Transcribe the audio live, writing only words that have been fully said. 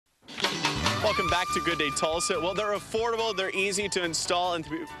Welcome back to Good Day Tulsa. Well, they're affordable, they're easy to install, and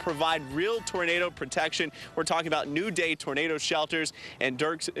provide real tornado protection. We're talking about New Day tornado shelters, and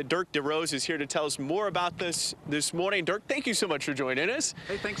Dirk DeRose is here to tell us more about this morning. Dirk, thank you so much for joining us.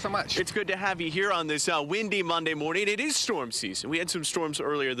 Hey, thanks so much. It's good to have you here on this windy Monday morning. It is storm season. We had some storms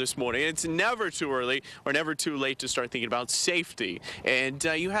earlier this morning. It's never too early or never too late to start thinking about safety. And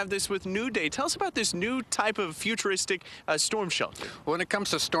you have this with New Day. Tell us about this new type of futuristic storm shelter. When it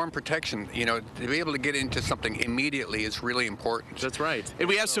comes to storm protection, you know, to be able to get into something immediately is really important. That's right. And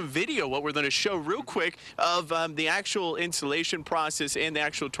we have some video, what we're going to show real quick, of the actual installation process and the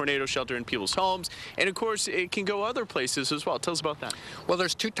actual tornado shelter in people's homes. And of course, it can go other places as well. Tell us about that. Well,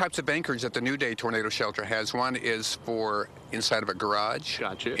 there's two types of anchors that the New Day tornado shelter has. One is for inside of a garage.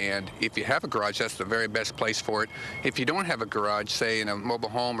 Gotcha. And if you have a garage, that's the very best place for it. If you don't have a garage, say in a mobile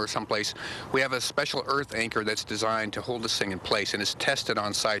home or someplace, we have a special earth anchor that's designed to hold this thing in place, and it's tested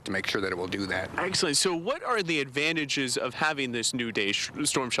on site to make sure that it will do that. Excellent. So what are the advantages of having this New Day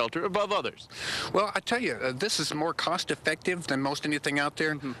storm shelter above others? Well, I tell you, this is more cost-effective than most anything out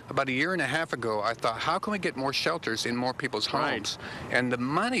there. About a year and a half ago, I thought, how can we get more shelters in more people's homes? Right. And the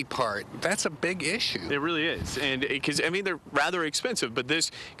money part, that's a big issue. It really is. And because, I mean, they're rather expensive, but this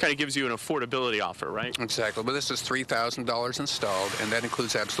kind of gives you an affordability offer, right? Exactly. But this is $3,000 installed, and that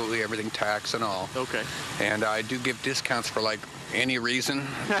includes absolutely everything, tax and all. Okay. And I do give discounts for, like, any reason.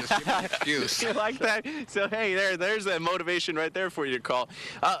 Just give me an excuse. You like that? So, hey, there's that motivation right there for you to call.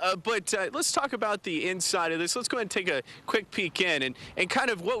 But let's talk about the inside of this. Let's go ahead and take a quick peek in and kind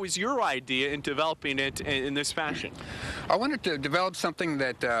of what was your idea in developing it in this fashion? I wanted to develop something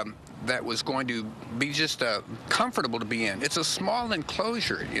that was going to be just comfortable to be in. It's a small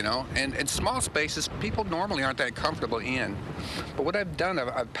enclosure, you know, and in small spaces, people normally aren't that comfortable in. But what I've done,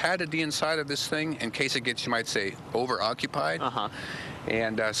 I've padded the inside of this thing in case it gets, you might say, over-occupied.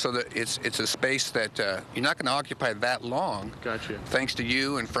 And so that it's a space that you're not going to occupy that long. Gotcha. Thanks to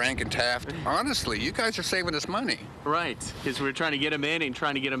you and Frank and Taft. Honestly, you guys are saving us money. Right, because we're trying to get them in and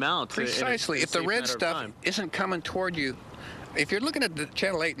trying to get them out. Precisely. If the red stuff isn't coming toward you, if you're looking at the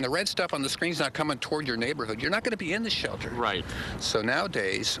Channel 8 and the red stuff on the screen's not coming toward your neighborhood, you're not going to be in the shelter. Right. So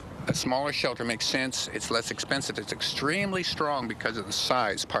nowadays, a smaller shelter makes sense. It's less expensive. It's extremely strong because of the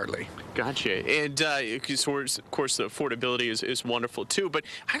size, partly. Gotcha. And of course, the affordability is wonderful too. But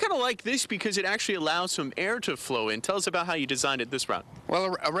I kind of like this because it actually allows some air to flow in. Tell us about how you designed it this route.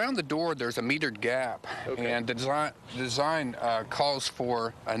 Well, around the door, there's a metered gap. Okay. And the design calls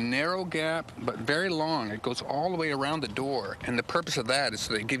for a narrow gap, but very long. It goes all the way around the door. And the purpose of that is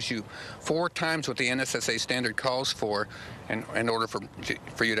that it gives you 4 times what the NSSA standard calls for in order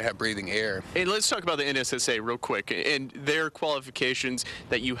for you to have breathing air. And let's talk about the NSSA real quick and their qualifications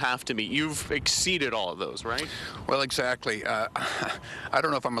that you have to meet. You've exceeded all of those, right? Well, exactly. I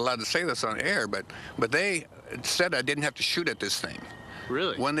don't know if I'm allowed to say this on air, but they said I didn't have to shoot at this thing.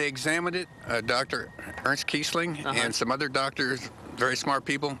 Really? When they examined it, Dr. Ernst Kiesling and some other doctors, very smart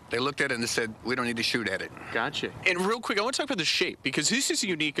people, they looked at it and said, we don't need to shoot at it. Gotcha. And real quick, I want to talk about the shape, because this is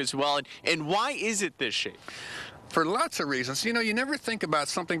unique as well. And why is it this shape? For lots of reasons. You know, you never think about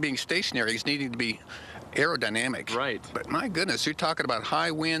something being stationary as needing to be aerodynamic. Right. But my goodness, you're talking about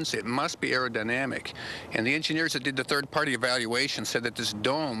high winds, it must be aerodynamic. And the engineers that did the third-party evaluation said that this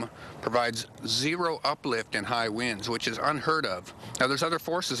dome provides 0 uplift in high winds, which is unheard of. Now, there's other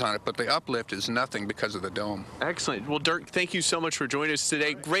forces on it, but the uplift is nothing because of the dome. Excellent. Well, Dirk, thank you so much for joining us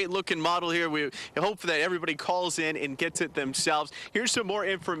today. Great-looking model here. We hope that everybody calls in and gets it themselves. Here's some more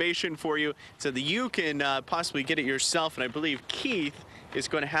information for you so that you can possibly get it yourself, and I believe Keith is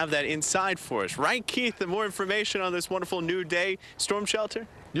going to have that inside for us. Right, Keith? The more information on this wonderful New Day storm shelter?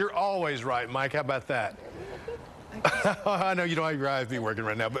 You're always right, Mike. How about that? I know you don't have your eyes be working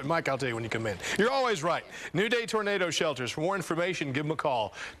right now, but Mike, I'll tell you when you come in. You're always right. New Day Tornado Shelters. For more information, give them a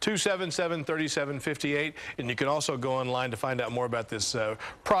call, 277-3758. And you can also go online to find out more about this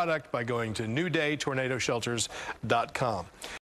product by going to newdaytornadoshelters.com.